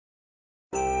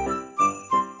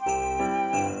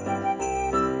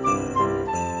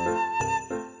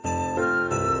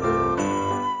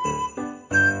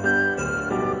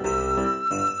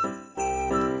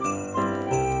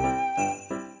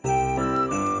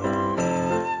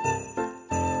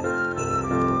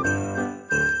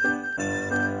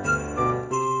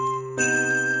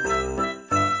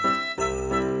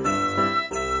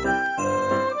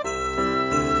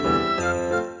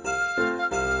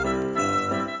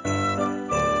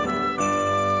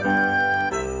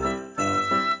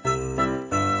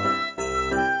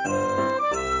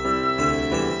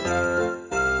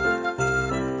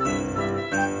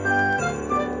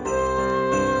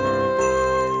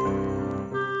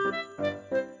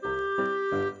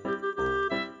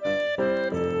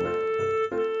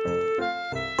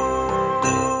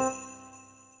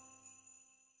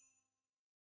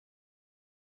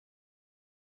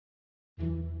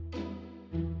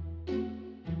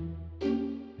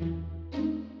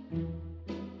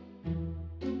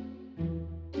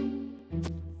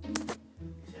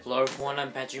Hello everyone,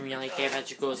 I'm Patrick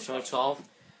Patrick Goes 12.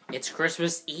 It's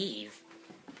Christmas Eve.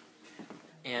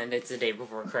 And it's the day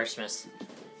before Christmas.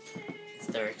 It's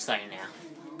very exciting now.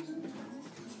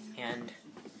 And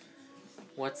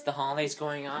what's the holidays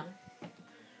going on?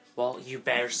 Well, you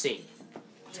better see.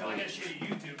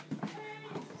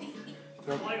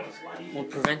 Well,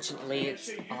 preventionally, it's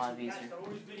a lot easier.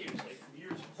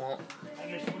 Well,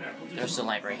 there's the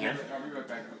light right here.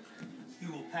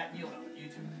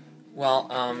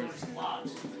 Well,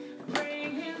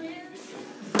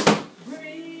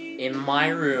 in my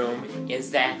room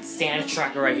is that Santa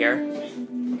truck right here.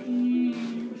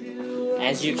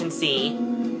 As you can see,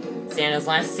 Santa's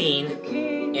last seen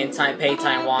in Taipei,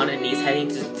 Taiwan, and he's heading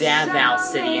to Davao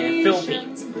City in the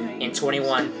Philippines in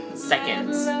 21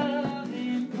 seconds.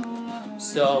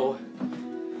 So,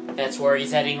 that's where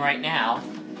he's heading right now.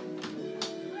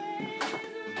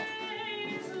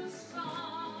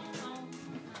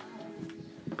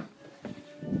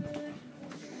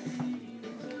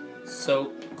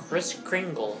 So, Kris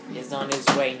Kringle is on his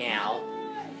way now,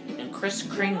 and Kris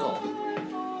Kringle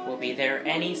will be there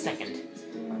any second.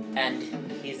 And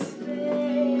he's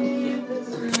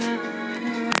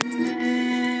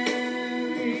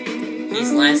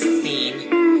last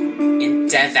seen in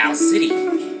Davao City.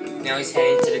 Now he's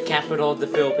heading to the capital of the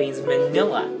Philippines,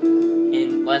 Manila,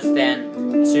 in less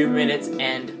than 2 minutes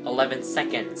and 11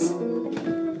 seconds.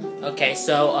 Okay,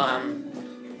 so,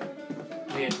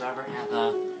 we'd rather have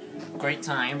a great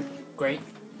time, great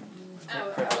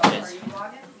privileges.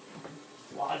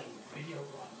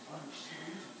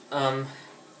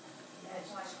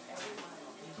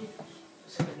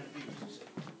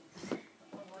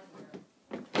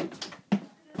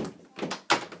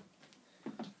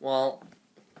 Well,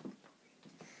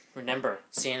 remember,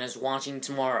 Santa's watching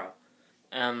tomorrow.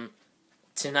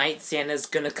 Tonight Santa's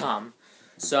gonna come,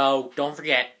 so don't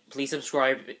forget, please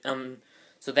subscribe.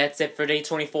 So that's it for day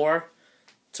 24.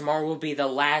 Tomorrow will be the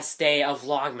last day of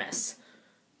Vlogmas.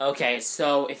 Okay,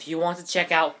 so if you want to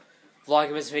check out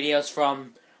Vlogmas videos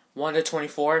from 1 to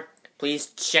 24, please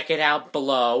check it out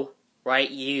below.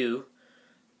 Right, you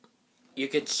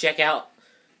could check out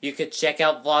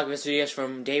Vlogmas videos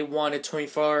from day 1 to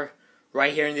 24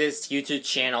 right here in this YouTube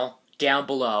channel down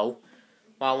below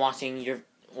while watching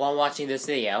this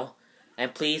video.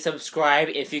 And please subscribe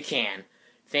if you can.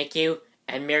 Thank you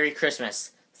and Merry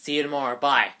Christmas. See you tomorrow.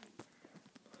 Bye.